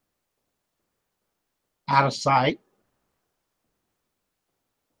out of sight.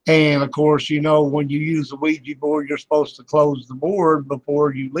 And of course, you know, when you use a Ouija board, you're supposed to close the board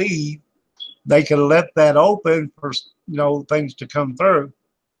before you leave. They could have left that open for, you know, things to come through.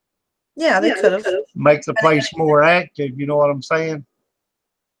 Yeah, they could have. Make the place more active, you know what I'm saying?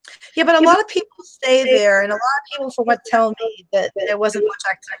 Yeah, but a lot of people stay there, and a lot of people, from what tell me, that there wasn't much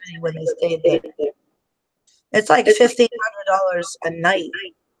activity when they stayed there. It's like $1,500 a night,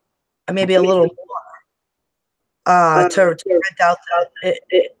 or maybe a little more, to rent out the,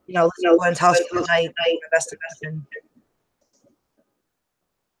 you know, Lizzie Borden's house for the night, investigation.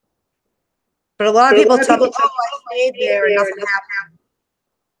 But a lot of people tell me, "Oh, I stayed there and nothing happened."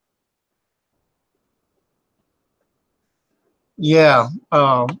 Yeah,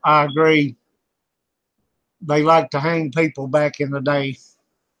 I agree. They like to hang people back in the day,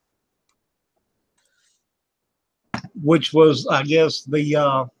 which was, I guess,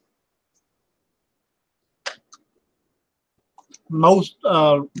 the most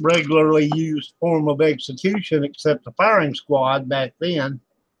regularly used form of execution, except the firing squad back then.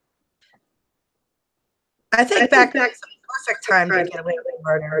 I think back then was the perfect time to get away with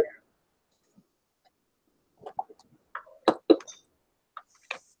murder.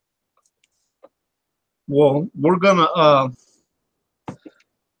 Well, we're gonna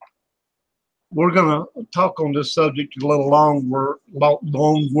talk on this subject a little longer. I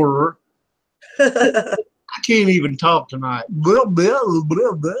can't even talk tonight. Blah, blah,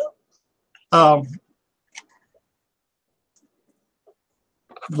 blah, blah.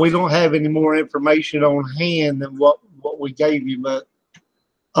 We don't have any more information on hand than what we gave you, but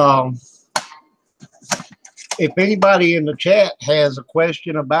if anybody in the chat has a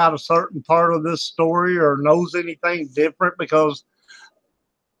question about a certain part of this story or knows anything different, because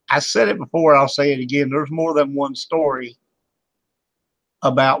I said it before, I'll say it again. There's more than one story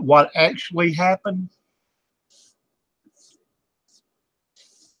about what actually happened.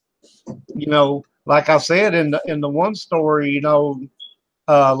 You know, like I said in the one story, you know,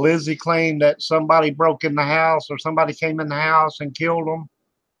 Lizzie claimed that somebody broke in the house or somebody came in the house and killed them.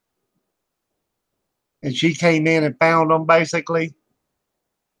 And she came in and found them, basically.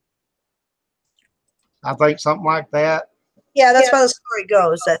 I think something like that. Yeah, that's why the story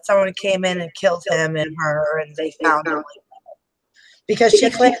goes, that someone came in and killed him and her, and they found him. Because she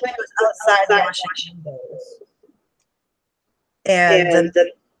claimed he was outside washing windows. And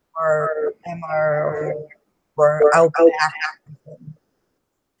then or MR were out back.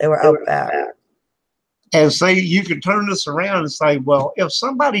 They were out back. And say you could turn this around and say, well, if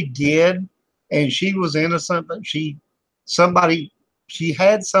somebody did and she was innocent, but she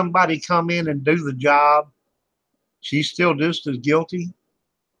had somebody come in and do the job, she's still just as guilty.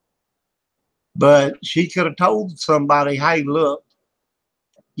 But she could have told somebody, hey, look,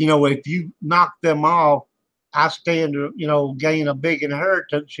 you know, if you knock them off, I stand to, you know, gain a big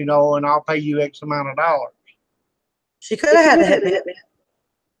inheritance, you know, and I'll pay you X amount of dollars. She could have had a hitman.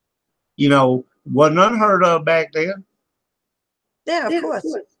 You know, wasn't unheard of back then. Yeah, of course.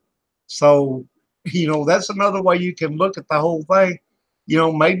 So, you know, that's another way you can look at the whole thing. You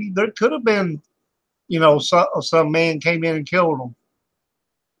know, maybe there could have been, you know, some man came in and killed them.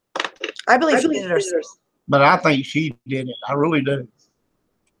 I believe she did it herself. But I think she did it. I really do.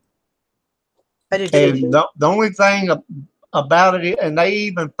 I do too. And the only thing about it, and they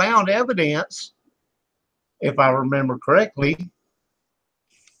even found evidence, if I remember correctly,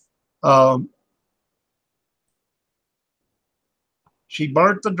 she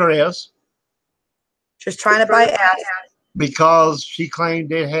burnt the dress. She was trying to buy ass. Because she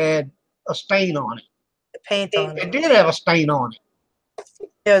claimed it had a stain on it. The paint on it. It did have a stain on it.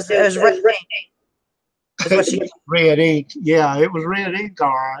 It was red paint. Is what she Red ink. Yeah, it was red ink, all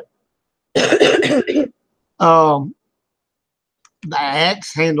right. The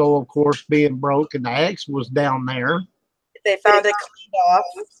axe handle, of course, being broken. The axe was down there. They found it cleaned off.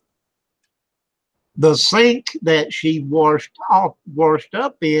 The sink that she washed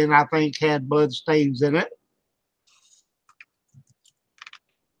up in, I think, had blood stains in it.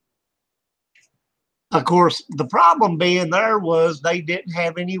 Of course, the problem being there was they didn't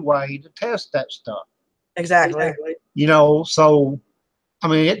have any way to test that stuff. Exactly. You know, so, I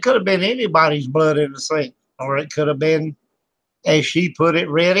mean, it could have been anybody's blood in the sink, or it could have been, as she put it,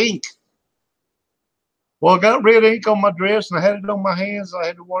 red ink. Well, I got red ink on my dress and I had it on my hands. I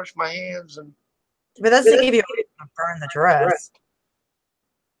had to wash my hands. But that's to give you a reason to burn the dress.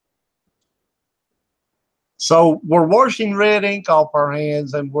 So we're washing red ink off our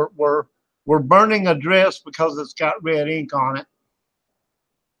hands, and we're burning a dress because it's got red ink on it.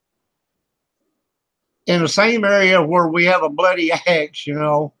 In the same area where we have a bloody axe, you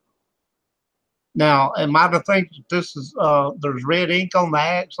know. Now, am I to think that this is there's red ink on the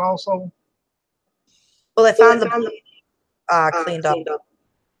axe also? Well, they found the blood cleaned up.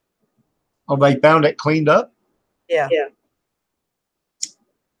 Oh, they found it cleaned up? Yeah.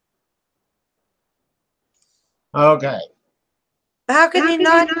 Okay. How can you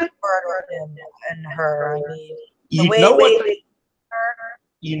not murder him and her? I mean,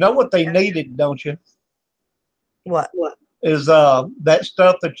 you know what they needed, don't you? What? Is that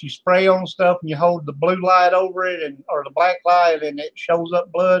stuff that you spray on stuff and you hold the blue light over it or the black light and it shows up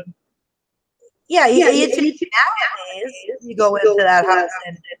blood? Yeah, nowadays you go into that house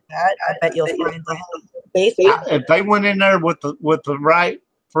and do that. I bet you'll find the whole basement. If they went in there with the right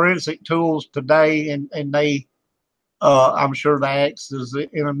forensic tools today, and they, I'm sure the axe is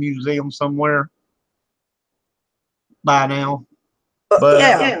in a museum somewhere by now. But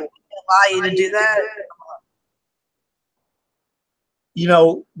yeah, allow you to do that. You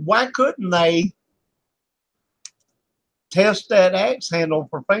know, why couldn't they test that axe handle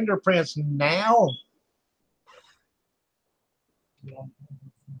for fingerprints now?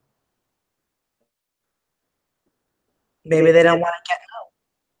 Maybe they don't want to get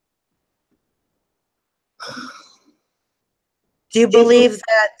out. Do you believe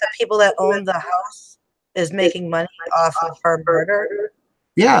that the people that own the house is making money off of her murder?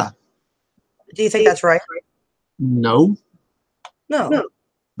 Yeah. Do you think that's right? No. No.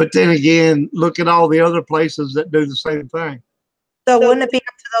 But then again, look at all the other places that do the same thing. So wouldn't it be up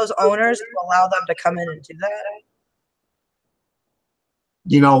to those owners to allow them to come in and do that?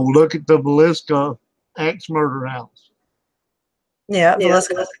 You know, look at the Velisca axe murder house. Yeah,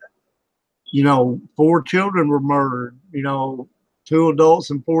 Velisca. You know, 4 children were murdered. You know, 2 adults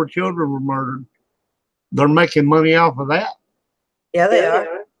and 4 children were murdered. They're making money off of that. Yeah, they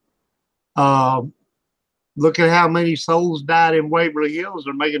are. Look at how many souls died in Waverly Hills.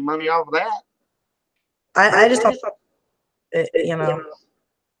 They're making money off of that. I just don't, you know.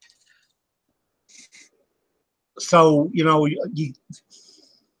 So, you know,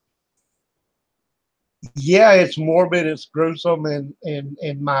 yeah, it's morbid, it's gruesome, and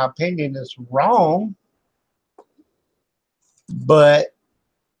in my opinion, it's wrong. But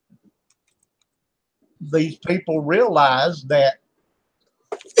these people realize that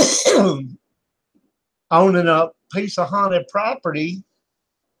owning a piece of haunted property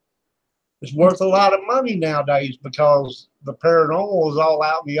is worth a lot of money nowadays, because the paranormal is all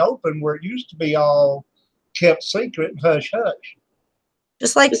out in the open, where it used to be all kept secret and hush hush.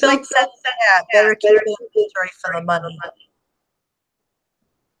 Just like Bill said, better keep it a mystery for the money.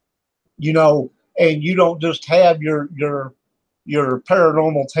 You know, and you don't just have your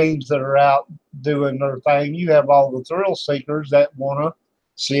paranormal teams that are out doing their thing. You have all the thrill seekers that want to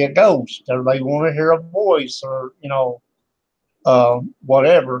see a ghost, or they want to hear a voice, or, you know,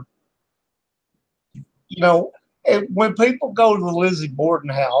 whatever. You know, and when people go to the Lizzie Borden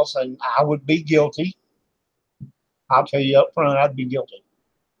house, and I would be guilty, I'll tell you up front, I'd be guilty.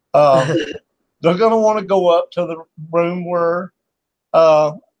 They're going to want to go up to the room where,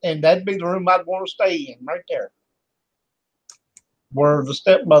 and that'd be the room I'd want to stay in, right there, where the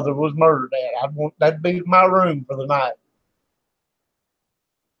stepmother was murdered at. That'd be my room for the night.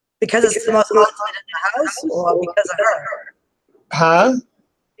 Because it's the most haunted in the house, or because of her? Huh?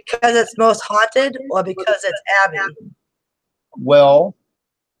 Because it's most haunted, or because it's Abby? Well,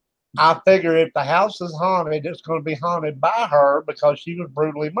 I figure if the house is haunted, it's going to be haunted by her, because she was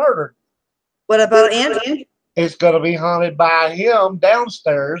brutally murdered. What about Andrew? It's going to be haunted by him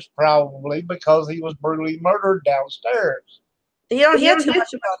downstairs, probably, because he was brutally murdered downstairs. You don't hear too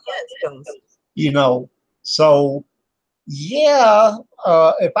much about his ghosts. You know, so yeah,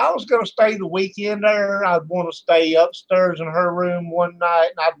 if I was going to stay the weekend there, I'd want to stay upstairs in her room one night,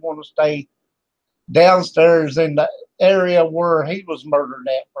 and I'd want to stay downstairs in the area where he was murdered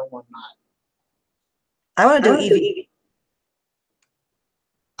at for one night. I want to do Evie.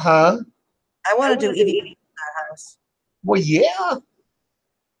 Huh? I want to do Evie in that house. Well, yeah.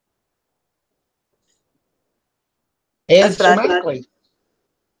 Exactly.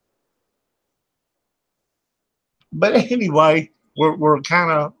 But anyway, we're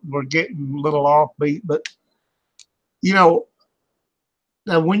getting a little offbeat. But you know,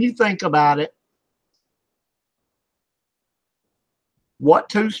 now when you think about it, what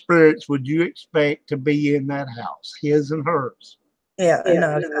 2 spirits would you expect to be in that house, his and hers? Yeah,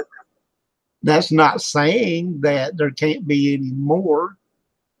 no. That's not saying that there can't be any more.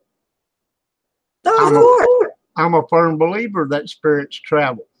 No, I'm a firm believer that spirits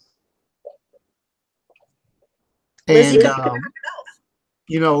travel. And,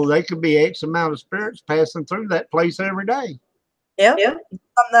 you know, they could be X amount of spirits passing through that place every day. Yeah.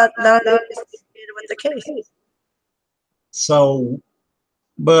 Not with the case. So,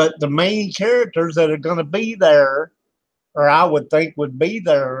 but the main characters that are going to be there, or I would think would be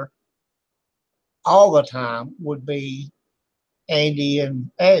there all the time, would be Andy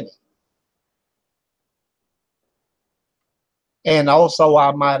and Eddie. And also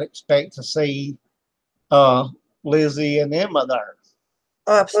I might expect to see Lizzie and Emma there.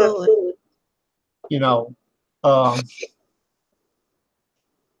 Oh, absolutely. You know,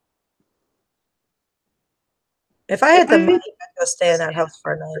 if I had the money, I'd go stay in that house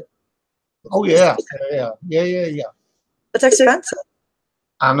for a night. Oh yeah. It's expensive.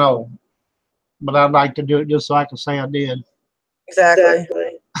 I know, but I'd like to do it just so I can say I did. Exactly.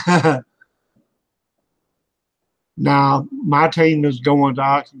 Now, my team is going to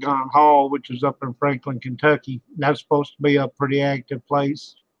Octagon Hall, which is up in Franklin, Kentucky. That's supposed to be a pretty active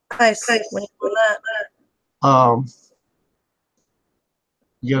place. Nice. When you do that.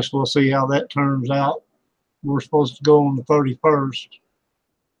 Guess we'll see how that turns out. We're supposed to go on the 31st.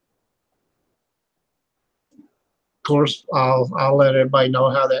 Of course, I'll let everybody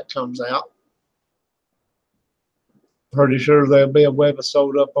know how that comes out. Pretty sure there'll be a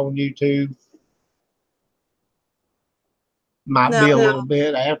webisode up on YouTube. Might be a little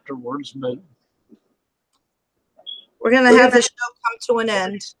bit afterwards, but we're gonna have the show come to an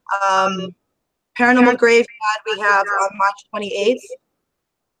end. Paranormal Graveyard we have on March 28th.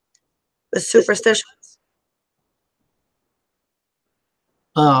 The Superstitions.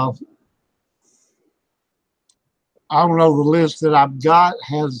 I don't know, the list that I've got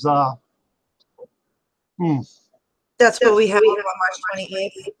has That's what we have on March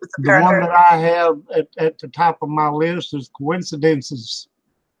 28th with the The one parent. that I have at the top of my list is coincidences.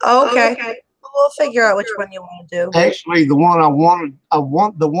 Oh, okay. We'll figure out which one you want to do. Actually, the one I want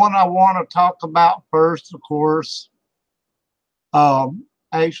to talk about first, of course.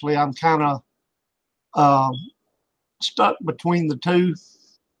 Actually, I'm kind of stuck between the two.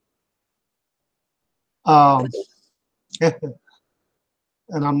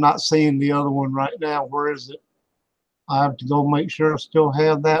 And I'm not seeing the other one right now. Where is it? I have to go make sure I still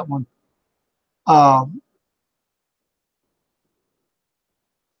have that one.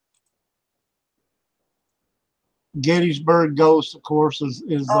 Gettysburg Ghost, of course, is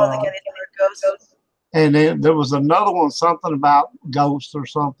the Gettysburg Ghost. And then there was another one, something about ghosts or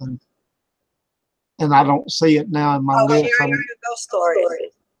something, and I don't see it now in my list. Sharing your ghost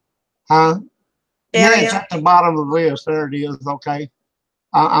stories. Huh? Yeah, Sharing. it's at the bottom of the list. There it is. Okay.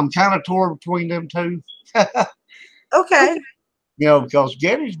 I'm kind of torn between them two. Okay. You know, because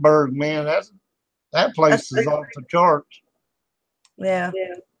Gettysburg, man, that place is off the charts. Yeah.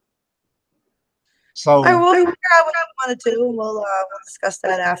 So all right, we'll figure out what I want to do, and we'll discuss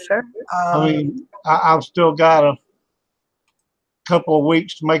that after. I mean, I've still got a couple of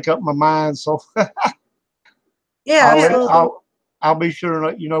weeks to make up my mind. So yeah, absolutely. I'll be sure to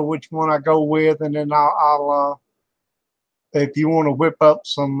let you know which one I go with, and then I'll if you want to whip up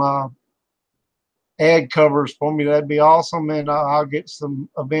some ad covers for me, that'd be awesome, and I'll get some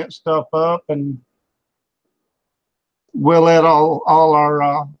event stuff up, and we'll let all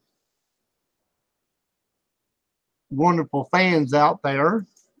our wonderful fans out there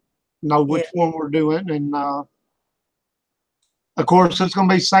know which one we're doing, and of course it's going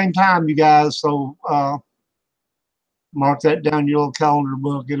to be the same time, you guys. So mark that down in your little calendar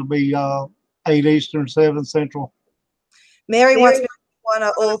book. It'll be 8 Eastern, 7 Central. Mary wants me to do one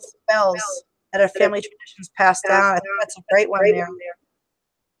of old spells that our family traditions passed down. I think that's a great one, Mary.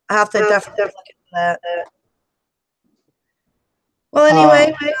 I have to definitely look into that. Well,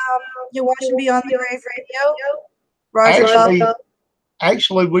 anyway, you're watching Beyond the Grave Radio. Roger.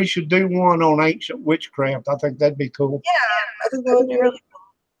 Actually, we should do one on ancient witchcraft. I think that'd be cool. Yeah, I think that would be really cool.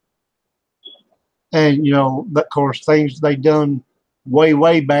 And, you know, of course, things they done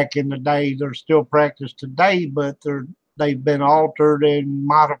way back in the day, they're still practiced today, but they've been altered and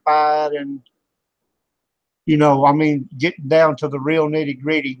modified, and, you know, I mean, getting down to the real nitty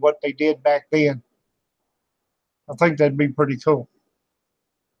gritty, what they did back then. I think that'd be pretty cool.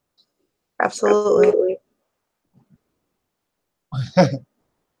 Absolutely.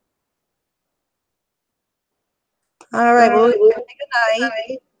 All right. Well, good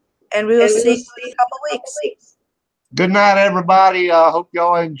night, and we will see you in a couple weeks. Good night, everybody. I hope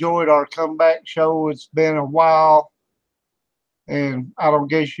y'all enjoyed our comeback show. It's been a while, and I don't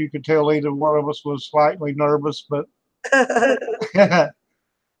guess you could tell either one of us was slightly nervous, but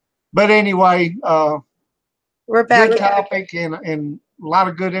but anyway, we're back. Good topic and a lot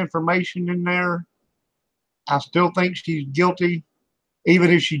of good information in there. I still think she's guilty. Even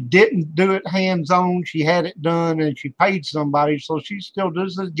if she didn't do it hands-on, she had it done and she paid somebody, so she still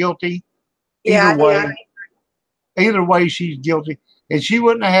just as guilty. Either way, she's guilty. And she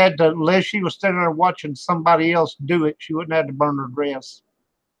wouldn't have had to, unless she was standing there watching somebody else do it, she wouldn't have to burn her dress.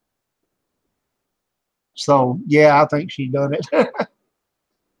 So, yeah, I think she done it.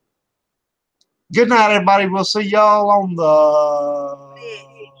 Good night, everybody. We'll see y'all on the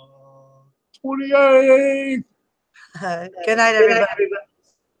 28th. Good night, everybody.